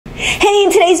Hey,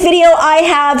 in today's video, I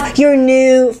have your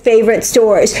new favorite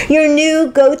stores, your new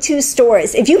go-to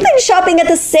stores. If you've been shopping at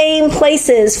the same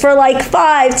places for like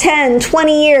 5, 10,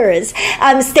 20 years,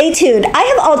 stay tuned. I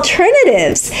have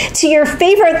alternatives to your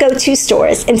favorite go-to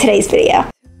stores in today's video.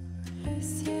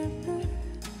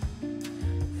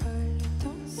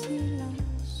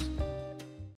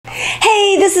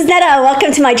 Hey, this is Netta.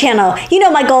 Welcome to my channel. You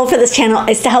know my goal for this channel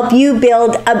is to help you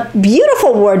build a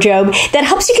beautiful wardrobe that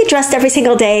helps you get dressed every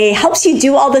single day, helps you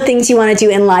do all the things you want to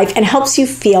do in life, and helps you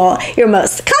feel your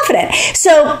most confident.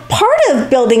 So part of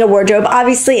building a wardrobe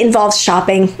obviously involves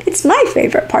shopping. It's my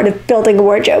favorite part of building a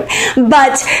wardrobe.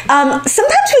 But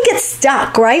sometimes we get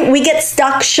stuck, right? We get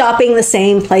stuck shopping the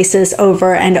same places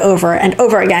over and over and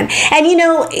over again. And you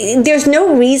know, there's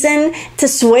no reason to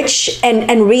switch and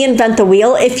reinvent the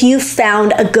wheel if you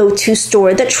found a go-to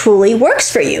store that truly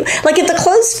works for you. Like if the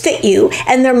clothes fit you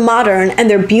and they're modern and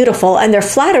they're beautiful and they're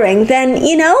flattering, then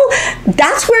you know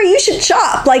that's where you should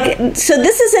shop. Like, so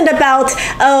this isn't about,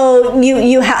 oh,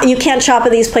 you can't shop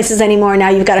at these places anymore, now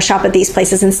you've got to shop at these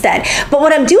places instead. But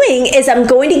what I'm doing is I'm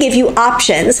going to give you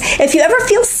options. If you ever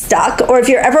feel stuck, or if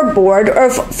you're ever bored, or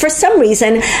if for some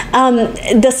reason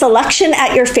the selection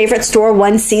at your favorite store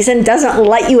one season doesn't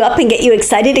light you up and get you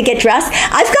excited to get dressed,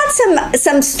 I've got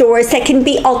some stores that can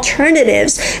be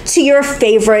alternatives to your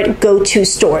favorite go-to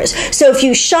stores. So if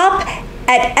you shop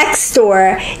at X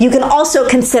store, you can also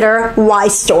consider Y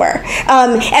store.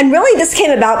 And really this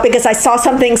came about because I saw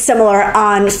something similar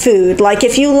on food. Like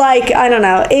if you like, I don't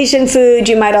know, Asian food,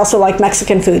 you might also like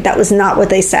Mexican food. That was not what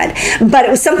they said, but it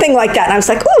was something like that. And I was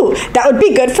like, ooh, that would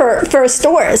be good for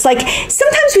stores. Like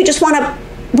sometimes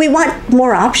we want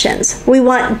more options. We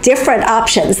want different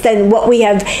options than what we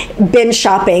have been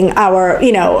shopping for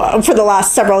the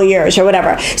last several years or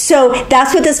whatever. So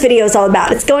that's what this video is all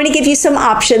about. It's going to give you some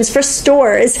options for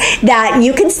stores that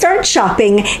you can start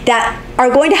shopping that are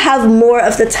going to have more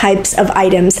of the types of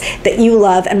items that you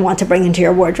love and want to bring into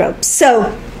your wardrobe.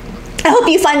 So I hope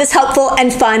you find this helpful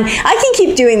and fun. I can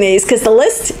keep doing these because the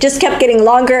list just kept getting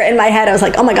longer in my head. I was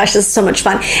like, oh my gosh, this is so much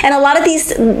fun. And a lot of these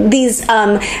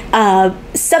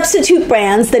substitute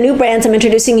brands, the new brands I'm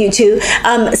introducing you to,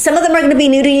 some of them are going to be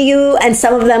new to you and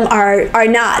some of them are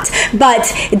not.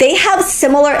 But they have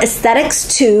similar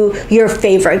aesthetics to your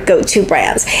favorite go-to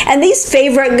brands. And these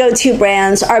favorite go-to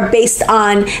brands are based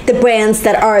on the brands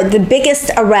that are the biggest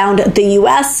around the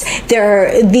US.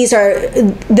 These are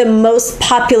the most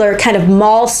popular kind of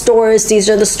mall stores. These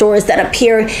are the stores that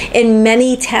appear in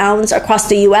many towns across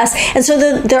the US. And so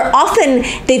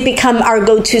they've become our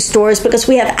go-to stores because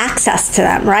we have access to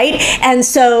them, right? And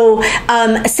so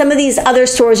some of these other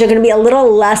stores are going to be a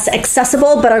little less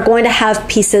accessible, but are going to have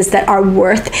pieces that are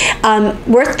worth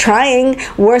trying,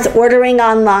 worth ordering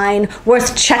online,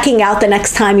 worth checking out the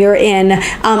next time you're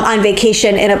on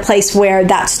vacation in a place where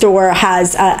that store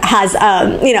has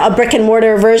a brick and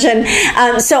mortar version.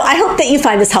 So I hope that you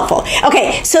find this helpful.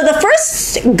 Okay, so the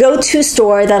first go-to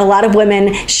store that a lot of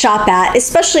women shop at,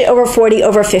 especially over 40,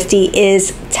 over 50,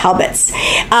 is Talbots.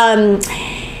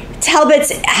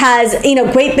 Talbots has,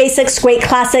 great basics, great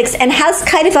classics, and has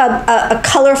kind of a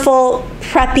colorful,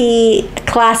 preppy,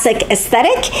 classic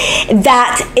aesthetic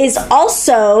that is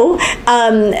also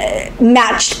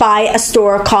matched by a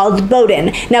store called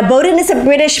Boden. Now, Boden is a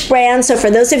British brand, so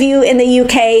for those of you in the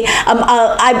UK,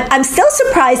 I'm still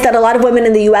surprised that a lot of women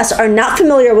in the US are not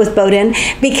familiar with Boden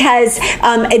because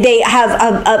they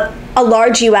have a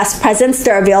large US presence.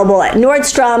 They're available at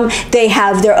Nordstrom. They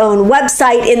have their own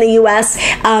website in the US,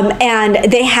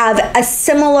 and they have a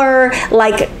similar,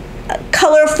 like,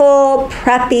 colorful,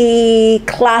 preppy,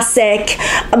 classic,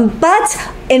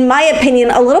 but in my opinion,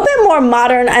 a little bit more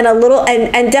modern and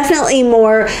and definitely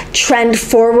more trend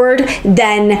forward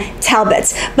than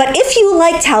Talbots. But if you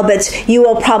like Talbots, you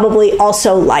will probably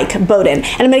also like Boden.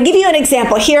 And I'm going to give you an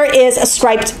example. Here is a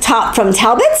striped top from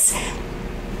Talbots.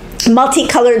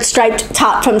 Multicolored striped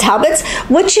top from Talbots,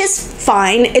 which is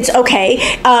fine, it's okay,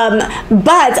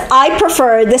 but I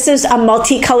prefer, this is a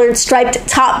multicolored striped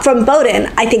top from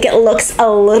Boden. I think it looks a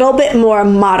little bit more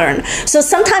modern. So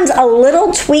sometimes a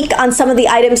little tweak on some of the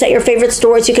items at your favorite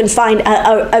stores, you can find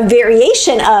a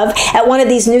variation of at one of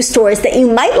these new stores that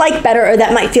you might like better or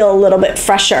that might feel a little bit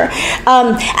fresher.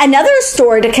 Another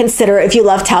store to consider if you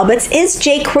love Talbots is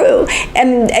J. Crew.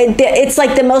 And it's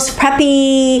like the most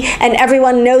preppy, and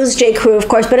everyone knows J. Crew, of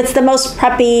course, but it's the most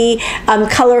preppy,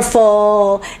 colorful,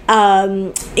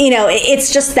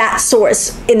 it's just that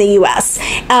source in the US.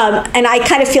 And I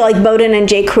kind of feel like Boden and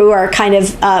J. Crew are kind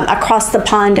of across the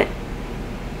pond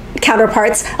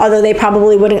counterparts, although they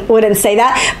probably wouldn't say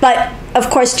that. But of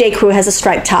course, J. Crew has a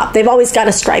striped top. They've always got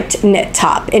a striped knit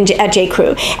top at J.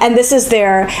 Crew. And this is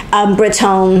their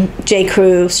Breton J.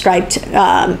 Crew striped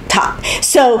top.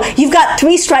 So you've got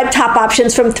 3 striped top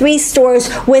options from 3 stores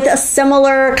with a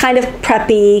similar kind of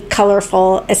preppy,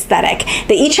 colorful aesthetic.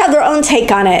 They each have their own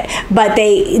take on it, but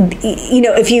they,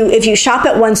 if you shop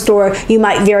at one store, you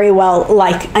might very well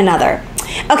like another.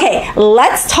 Okay,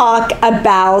 let's talk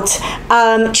about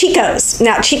Chico's.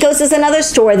 Now, Chico's is another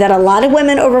store that a lot of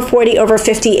women over 40, over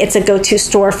 50, it's a go-to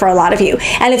store for a lot of you.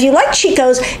 And if you like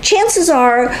Chico's, chances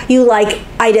are you like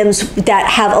items that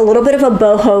have a little bit of a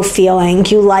boho feeling.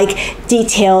 You like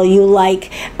detail. You like,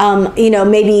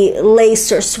 maybe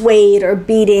lace or suede or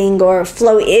beading or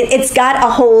flow. It's got a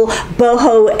whole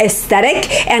boho aesthetic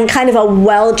and kind of a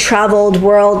well-traveled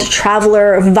world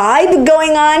traveler vibe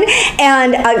going on.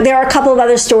 And there are a couple of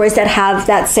other stores that have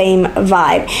that same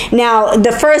vibe. Now,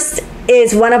 the first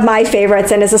is one of my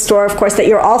favorites and is a store, of course, that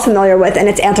you're all familiar with, and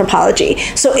it's Anthropologie.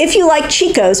 So if you like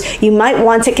Chico's, you might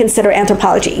want to consider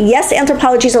Anthropologie. Yes,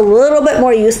 Anthropologie is a little bit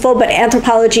more youthful, but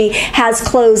Anthropologie has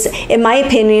clothes, in my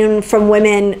opinion, for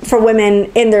women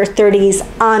in their 30s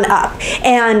on up.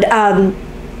 And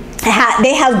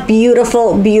they have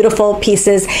beautiful, beautiful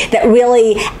pieces that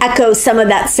really echo some of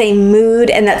that same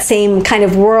mood and that same kind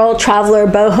of world traveler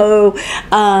boho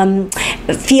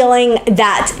feeling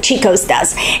that Chico's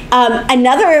does.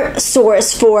 Another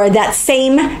source for that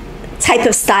same type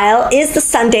of style is the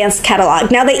Sundance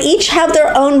catalog. Now, they each have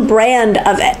their own brand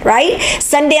of it, right?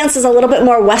 Sundance is a little bit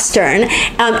more Western.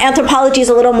 Anthropologie is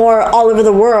a little more all over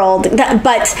the world,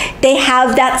 but they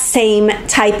have that same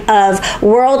type of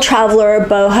world traveler,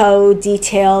 boho,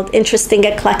 detailed, interesting,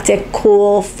 eclectic,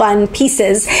 cool, fun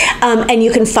pieces. And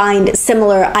you can find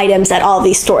similar items at all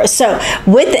these stores. So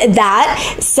with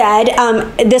that said,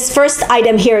 this first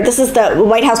item here, this is the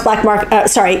White House Black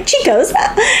Chico's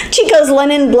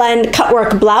linen blend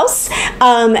cutwork blouse.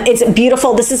 It's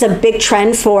beautiful. This is a big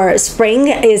trend for spring,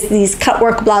 is these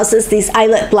cutwork blouses, these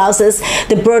eyelet blouses,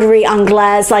 the broderie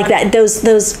anglaise, like that. Those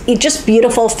just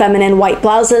beautiful feminine white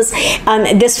blouses.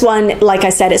 This one, like I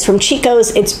said, is from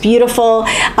Chico's. It's beautiful.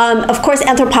 Of course,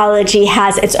 Anthropologie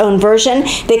has its own version.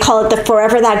 They call it the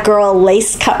Forever That Girl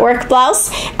lace cutwork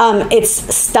blouse.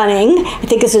 It's stunning. I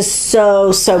think this is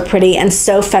so, so pretty and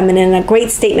so feminine. A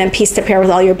great statement piece to pair with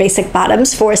all your basic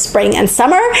bottoms for spring and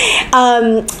summer.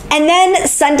 And then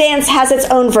Sundance has its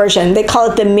own version. They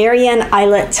call it the Marianne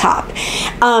Eyelet top.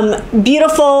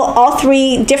 Beautiful, all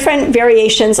 3 different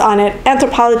variations on it.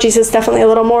 Anthropologie's is definitely a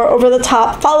little more over the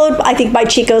top, followed, I think, by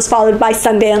Chico's, followed by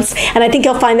Sundance. And I think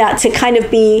you'll find that to kind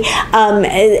of be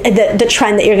the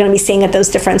trend that you're going to be seeing at those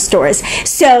different stores.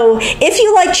 So if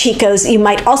you like Chico's, you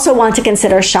might also want to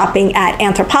consider shopping at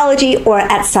Anthropologie or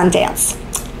at Sundance.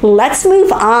 Let's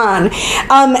move on.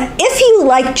 If you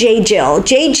like J.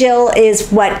 Jill is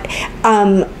what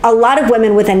a lot of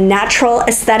women with a natural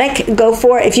aesthetic go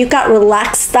for. If you've got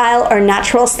relaxed style or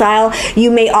natural style, you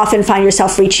may often find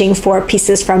yourself reaching for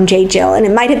pieces from J. Jill. And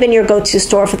it might have been your go-to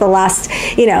store for the last,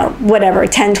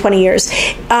 10, 20 years.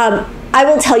 I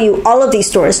will tell you, all of these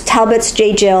stores, Talbots,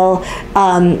 J. Jill,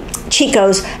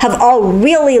 Chico's, have all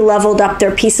really leveled up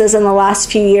their pieces in the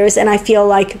last few years. And I feel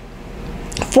like,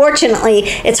 fortunately,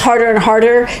 it's harder and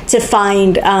harder to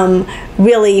find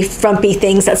really frumpy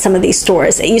things at some of these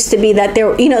stores. It used to be that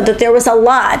there was a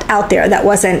lot out there that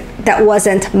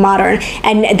wasn't modern,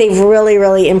 and they've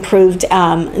really improved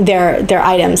their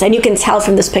items, and you can tell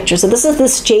from this picture. So this is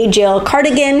this J. Jill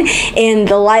cardigan in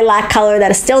the lilac color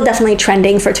that is still definitely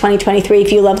trending for 2023.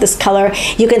 If you love this color,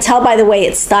 you can tell by the way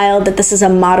it's styled that this is a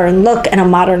modern look and a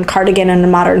modern cardigan and a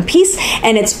modern piece,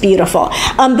 and it's beautiful.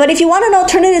 But if you want an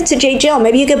alternative to J. Jill,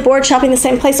 maybe you get bored shopping the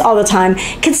same place all the time,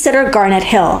 consider Garnet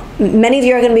Hill. Many of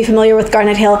you are going to be familiar with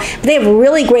Garnet Hill. They have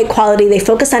really great quality. They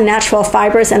focus on natural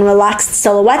fibers and relaxed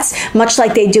silhouettes, much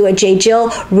like they do at J.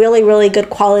 Jill. Really good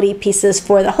quality pieces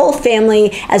for the whole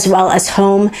family as well as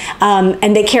home.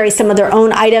 And they carry some of their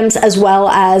own items as well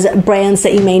as brands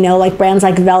that you may know, like brands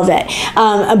like Velvet.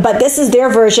 But this is their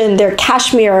version, their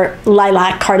cashmere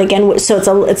lilac cardigan.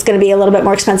 So it's going to be a little bit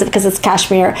more expensive because it's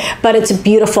cashmere, but it's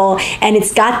beautiful. And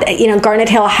it's got, Garnet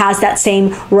Hill has that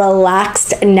same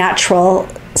relaxed, natural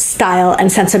style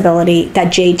and sensibility that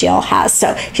J. Jill has.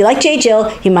 So if you like J.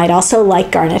 Jill, you might also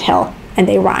like Garnet Hill, and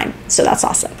they rhyme. So that's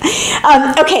awesome.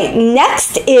 Okay,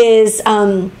 next is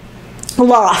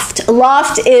Loft.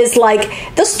 Loft is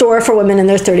like the store for women in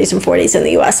their 30s and 40s in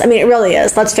the US. I mean, it really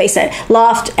is. Let's face it.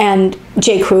 Loft and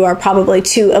J. Crew are probably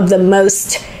 2 of the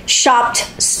most shopped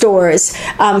stores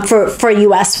for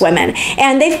US women.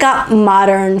 And they've got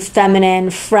modern, feminine,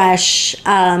 fresh,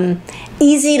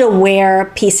 easy to wear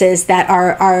pieces that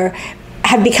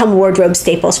have become wardrobe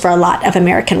staples for a lot of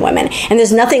American women. And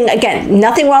there's nothing, again,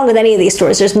 nothing wrong with any of these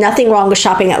stores. There's nothing wrong with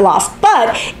shopping at Loft.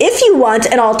 But if you want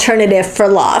an alternative for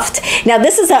Loft, now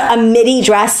this is a midi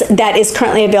dress that is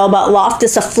currently available at Loft.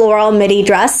 It's a floral midi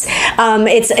dress.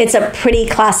 It's a pretty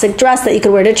classic dress that you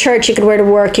could wear to church, you could wear to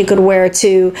work, you could wear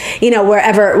to,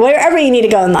 wherever you need to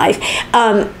go in life.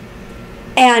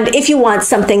 And if you want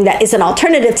something that is an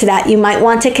alternative to that, you might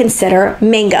want to consider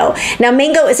Mango. Now,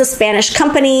 Mango is a Spanish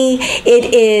company.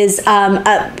 It is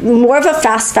more of a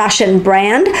fast fashion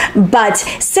brand, but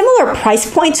similar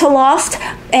price point to Loft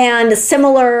and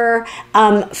similar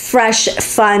fresh,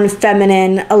 fun,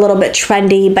 feminine, a little bit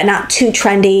trendy, but not too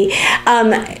trendy.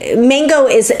 Mango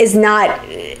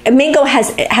Mango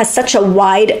has such a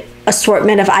wide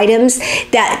assortment of items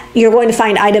that you're going to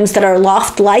find items that are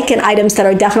Loft-like and items that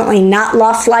are definitely not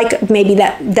Loft-like. Maybe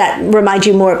that remind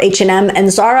you more of H&M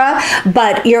and Zara,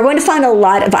 but you're going to find a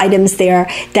lot of items there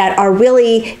that are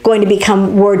really going to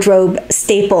become wardrobe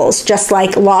staples, just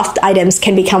like Loft items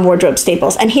can become wardrobe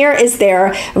staples. And here is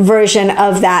their version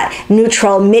of that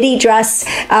neutral midi dress.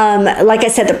 Like I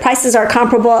said, the prices are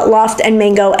comparable at Loft and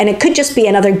Mango, and it could just be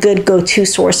another good go-to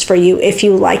source for you if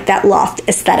you like that Loft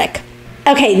aesthetic.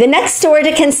 Okay, the next store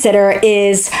to consider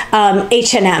is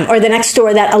H&M, or the next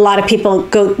store that a lot of people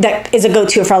go, that is a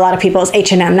go-to for a lot of people, is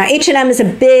H&M. Now, H&M is a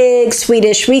big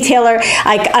Swedish retailer.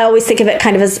 I always think of it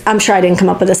kind of as, I'm sure I didn't come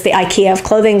up with this, the IKEA of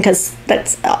clothing, because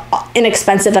that's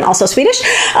inexpensive and also Swedish.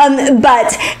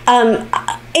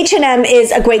 H&M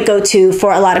is a great go-to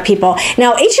for a lot of people.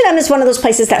 Now, H&M is one of those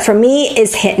places that for me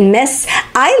is hit and miss.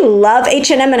 I love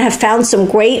H&M and have found some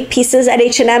great pieces at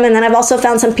H&M, and then I've also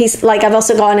found some pieces, like I've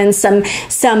also gone in some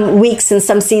weeks and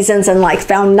some seasons and like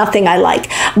found nothing I like.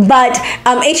 But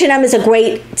H&M is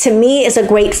to me is a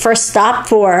great first stop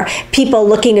for people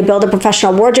looking to build a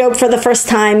professional wardrobe for the first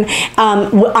time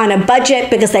on a budget,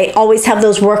 because they always have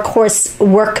those workhorse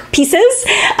work pieces.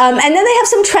 And then they have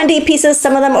some trendy pieces,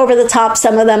 some of them over the top,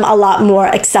 some of them a lot more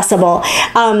accessible.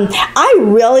 I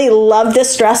really love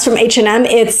this dress from H&M.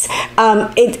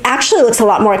 It actually looks a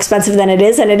lot more expensive than it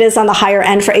is, and it is on the higher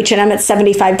end for H&M at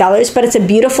 $75, but it's a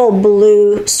beautiful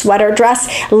blue sweater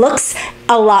dress. Looks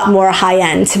a lot more high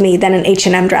end to me than an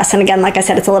H&M dress. And again, like I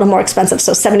said, it's a little more expensive,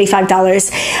 so $75.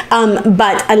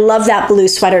 But I love that blue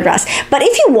sweater dress. But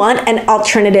if you want an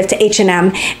alternative to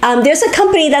H&M, there's a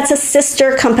company that's a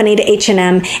sister company to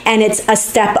H&M, and it's a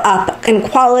step up in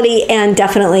quality and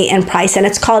definitely in price, and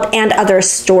it's called And Other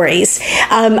Stories.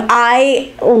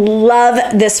 I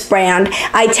love this brand.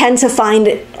 I tend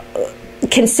to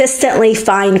consistently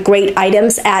find great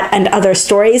items at And Other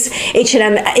Stories.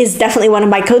 H&M is definitely one of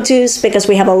my go-tos because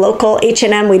we have a local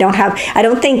H&M. I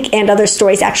don't think And Other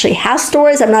Stories actually has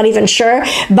stores. I'm not even sure,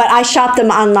 but I shop them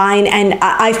online, and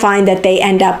I find that they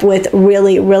end up with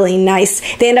really, really nice.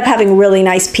 They end up having really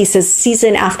nice pieces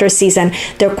season after season.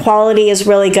 Their quality is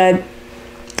really good.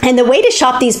 And the way to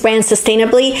shop these brands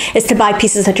sustainably is to buy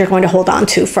pieces that you're going to hold on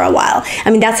to for a while.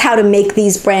 I mean, that's how to make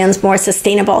these brands more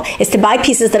sustainable, is to buy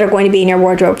pieces that are going to be in your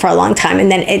wardrobe for a long time,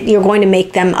 and then you're going to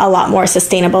make them a lot more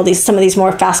sustainable, some of these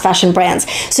more fast fashion brands.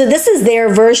 So this is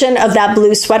their version of that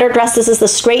blue sweater dress. This is the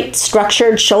straight,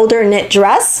 structured shoulder knit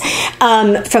dress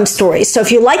from Stories. So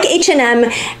if you like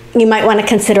H&M, you might want to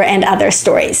consider And Other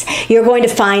Stories. You're going to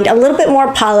find a little bit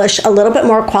more polish, a little bit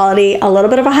more quality, a little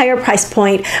bit of a higher price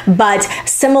point, but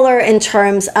similar in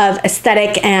terms of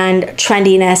aesthetic and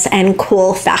trendiness and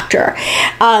cool factor.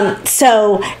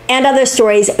 So And Other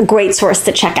Stories, a great source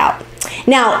to check out.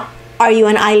 Now, are you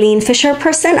an Eileen Fisher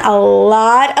person? A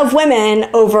lot of women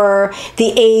over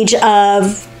the age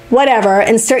of whatever,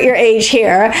 insert your age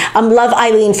here, love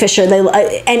Eileen Fisher.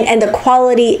 And the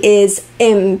quality is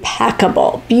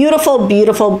impeccable. Beautiful,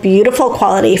 beautiful, beautiful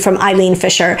quality from Eileen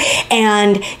Fisher.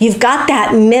 And you've got that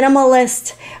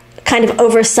minimalist kind of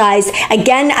oversized.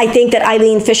 Again, I think that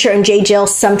Eileen Fisher and J. Jill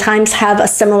sometimes have a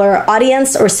similar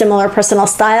audience or similar personal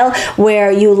style,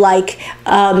 where you like,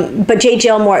 but J.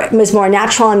 Jill is more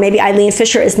natural, and maybe Eileen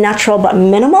Fisher is natural but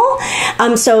minimal.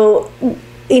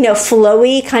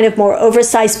 Flowy, kind of more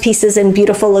oversized pieces in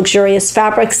beautiful, luxurious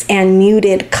fabrics and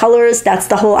muted colors. That's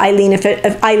the whole Eileen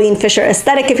Fisher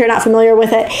aesthetic, if you're not familiar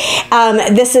with it.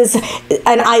 This is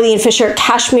an Eileen Fisher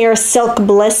cashmere silk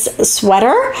bliss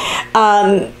sweater.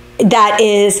 That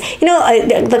is,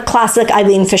 the classic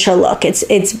Eileen Fisher look. It's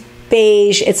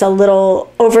beige, it's a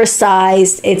little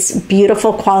oversized, it's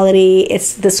beautiful quality,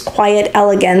 it's this quiet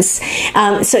elegance.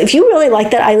 So if you really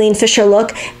like that Eileen Fisher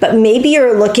look, but maybe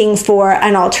you're looking for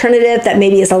an alternative that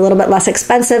maybe is a little bit less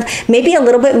expensive, maybe a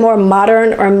little bit more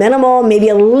modern or minimal, maybe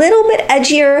a little bit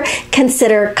edgier,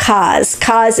 consider Cos.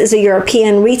 Cos is a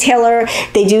European retailer.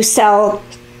 They do sell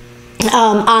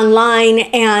online,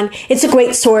 and it's a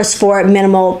great source for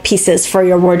minimal pieces for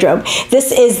your wardrobe.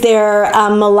 This is their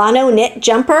Milano knit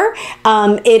jumper.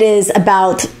 It is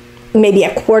about maybe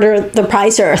a quarter the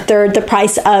price or a third the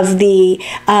price of the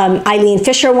Eileen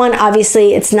Fisher one.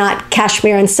 Obviously, it's not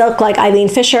cashmere and silk like Eileen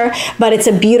Fisher, but it's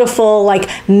a beautiful, like,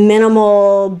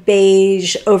 minimal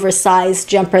beige, oversized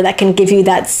jumper that can give you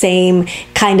that same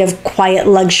kind of quiet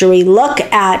luxury look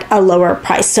at a lower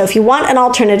price. So if you want an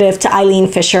alternative to Eileen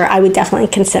Fisher, I would definitely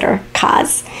consider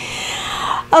Kaz.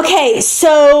 Okay,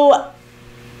 so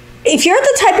if you're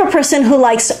the type of person who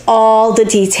likes all the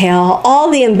detail,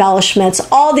 all the embellishments,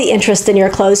 all the interest in your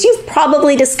clothes, you've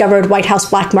probably discovered White House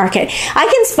Black Market.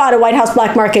 I can spot a White House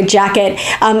Black Market jacket.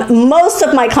 Most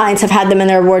of my clients have had them in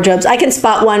their wardrobes. I can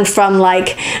spot one from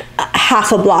like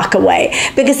half a block away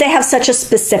because they have such a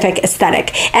specific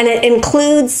aesthetic. And it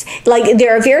includes, like,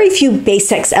 there are very few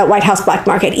basics at White House Black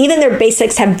Market. Even their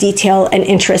basics have detail and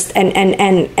interest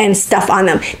and stuff on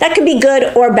them. That could be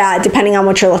good or bad depending on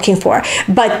what you're looking for.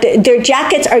 But their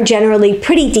jackets are generally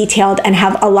pretty detailed and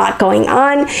have a lot going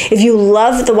on. If you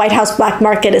love the White House Black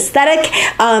Market aesthetic,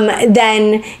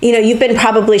 then you've been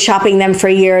probably shopping them for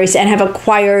years and have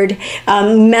acquired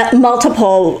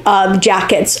multiple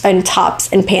jackets and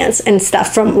tops and pants and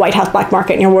stuff from White House Black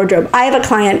Market in your wardrobe. I have a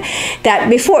client that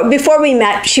before we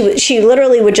met, she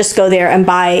literally would just go there and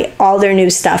buy all their new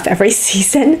stuff every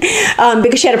season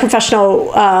because she had a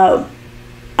professional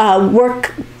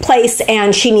workplace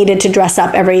and she needed to dress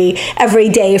up every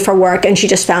day for work, and she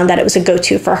just found that it was a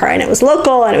go-to for her, and it was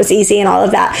local and it was easy and all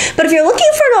of that. But if you're looking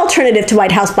for an alternative to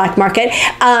White House Black Market,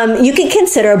 you can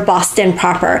consider Boston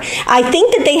Proper. I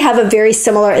think that they have a very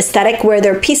similar aesthetic where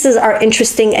their pieces are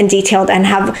interesting and detailed and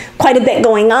have quite a bit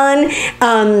going on.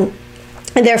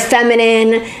 They're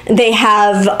feminine, they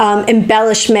have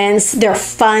embellishments, they're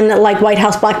fun, like White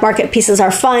House Black Market pieces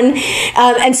are fun.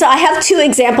 And so I have two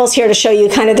examples here to show you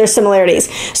kind of their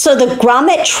similarities. So the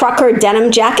Grommet Trucker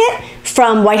denim jacket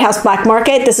from White House Black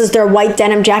Market, this is their white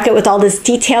denim jacket with all this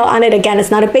detail on it. Again,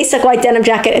 it's not a basic white denim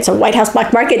jacket, it's a White House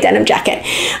Black Market denim jacket.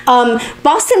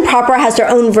 Boston Proper has their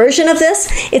own version of this.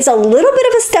 It's a little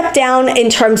bit of a step down in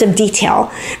terms of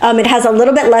detail. It has a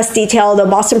little bit less detail, though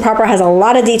Boston Proper has a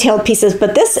lot of detailed pieces,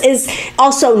 but this is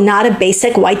also not a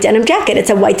basic white denim jacket.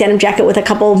 It's a white denim jacket with a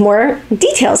couple of more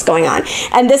details going on.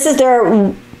 And this is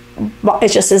it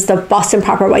just is the Boston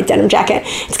Proper white denim jacket.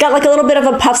 It's got like a little bit of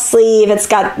a puff sleeve. It's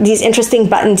got these interesting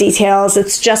button details.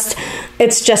 It's just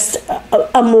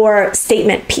a more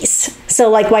statement piece. So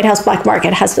like White House Black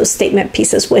Market has those statement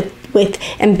pieces with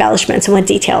embellishments and with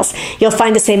details. You'll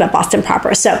find the same at Boston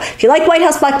Proper. So if you like White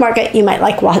House Black Market, you might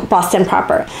like Boston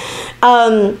Proper.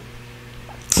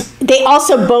 They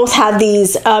also both have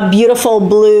these beautiful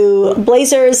blue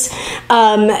blazers,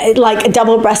 like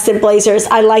double-breasted blazers.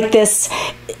 I like this.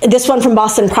 This one from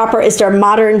Boston Proper is their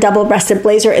modern double-breasted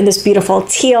blazer in this beautiful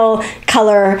teal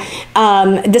color.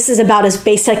 This is about as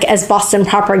basic as Boston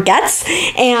Proper gets.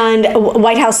 And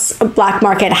White House Black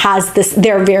Market has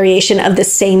their variation of the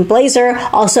same blazer,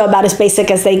 also about as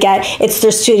basic as they get. It's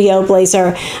their studio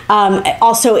blazer,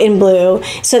 also in blue.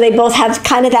 So they both have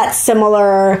kind of that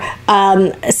similar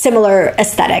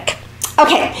aesthetic.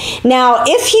 Okay, now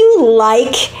if you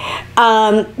like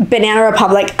Banana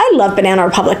Republic, I love Banana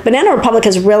Republic. Banana Republic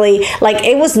is really, like,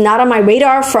 it was not on my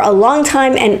radar for a long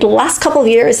time, and the last couple of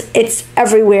years, it's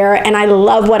everywhere, and I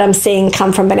love what I'm seeing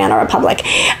come from Banana Republic.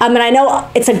 And I know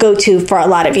it's a go-to for a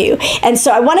lot of you. And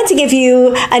so I wanted to give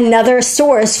you another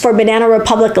source for Banana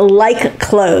Republic-like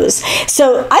clothes.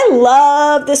 So I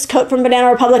love this coat from Banana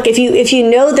Republic. If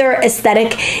you know their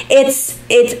aesthetic,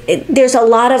 there's a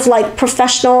lot of like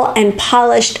professional and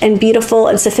polished and beautiful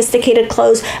and sophisticated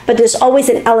clothes, but there's always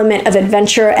an element of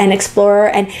adventure and explorer.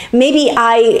 And maybe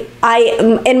I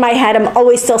in my head, I'm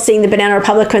always still seeing the Banana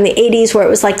Republic from the 80s where it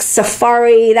was like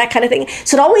safari, that kind of thing.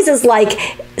 So it always is like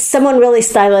someone really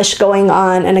stylish going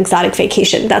on an exotic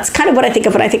vacation. That's kind of what I think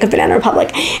of when I think of Banana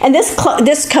Republic. And this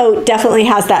coat definitely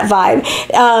has that vibe.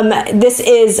 This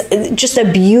is just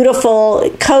a beautiful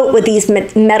coat with these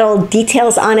metal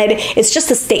details on it. It's just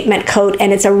a statement coat,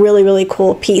 and it's a really, really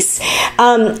cool piece.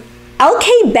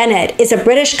 LK Bennett is a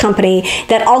British company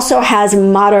that also has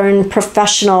modern,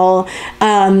 professional,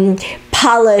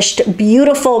 polished,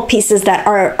 beautiful pieces that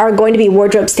are going to be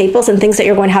wardrobe staples and things that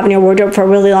you're going to have in your wardrobe for a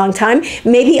really long time.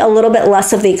 Maybe a little bit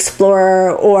less of the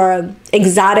explorer or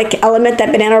exotic element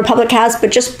that Banana Republic has,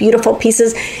 but just beautiful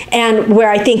pieces. And where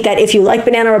I think that if you like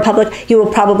Banana Republic, you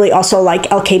will probably also like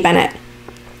LK Bennett.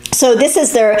 So this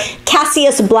is their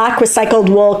Cassius Black Recycled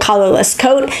Wool Collarless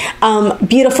Coat.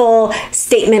 Beautiful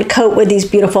statement coat with these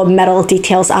beautiful metal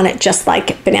details on it, just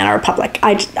like Banana Republic.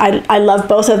 I love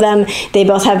both of them. They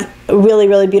both have really,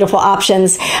 really beautiful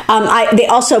options. They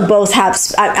also both have,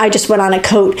 I just went on a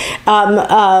coat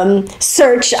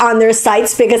search on their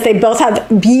sites because they both have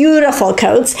beautiful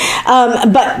coats,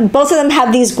 but both of them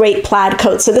have these great plaid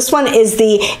coats. So this one is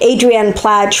the Adrienne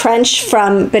Plaid Trench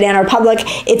from Banana Republic.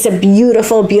 It's a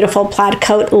beautiful, beautiful plaid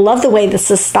coat. Love the way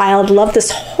this is styled. Love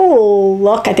this whole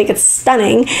look. I think it's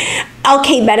stunning.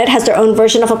 LK Bennett has their own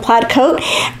version of a plaid coat,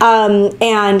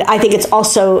 and I think it's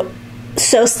also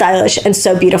so stylish and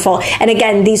so beautiful. And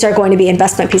again, these are going to be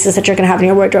investment pieces that you're going to have in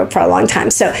your wardrobe for a long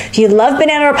time. So if you love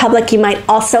Banana Republic, you might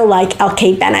also like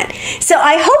LK Bennett. So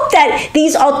I hope that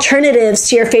these alternatives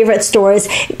to your favorite stores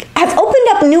have opened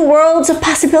up new worlds of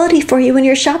possibility for you when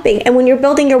you're shopping and when you're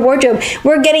building your wardrobe.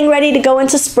 We're getting ready to go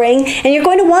into spring, and you're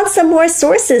going to want some more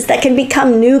sources that can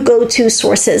become new go-to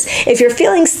sources. If you're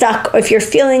feeling stuck, or if you're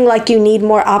feeling like you need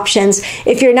more options,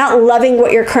 if you're not loving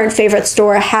what your current favorite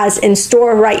store has in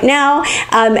store right now,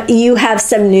 you have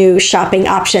some new shopping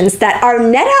options that are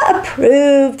Netta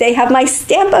approved. They have my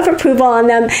stamp of approval on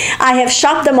them. I have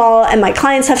shopped them all, and my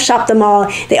clients have shopped them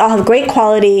all. They all have great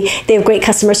quality. They have great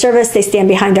customer service. They stand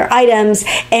behind their items,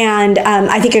 and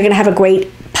I think you're going to have a great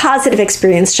positive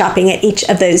experience shopping at each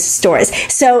of those stores.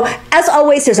 So as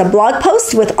always, there's a blog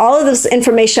post with all of this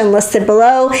information listed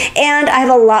below, and I have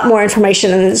a lot more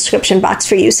information in the description box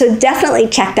for you. So definitely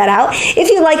check that out. If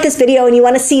you like this video and you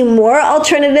want to see more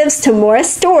alternatives to more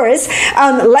stores,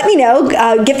 let me know.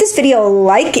 Give this video a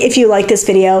like if you like this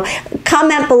video.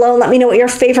 Comment below and let me know what your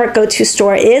favorite go-to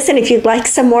store is, and if you'd like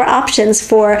some more options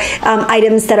for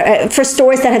items that are for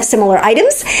stores that have similar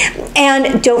items.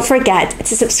 And don't forget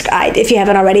to subscribe if you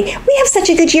haven't already. We have such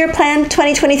a good year planned.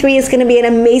 2023 is going to be an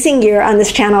amazing year on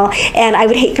this channel, and I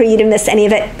would hate for you to miss any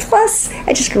of it. Plus,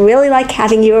 I just really like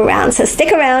having you around. So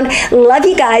stick around. Love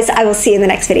you guys. I will see you in the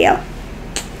next video.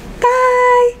 Bye.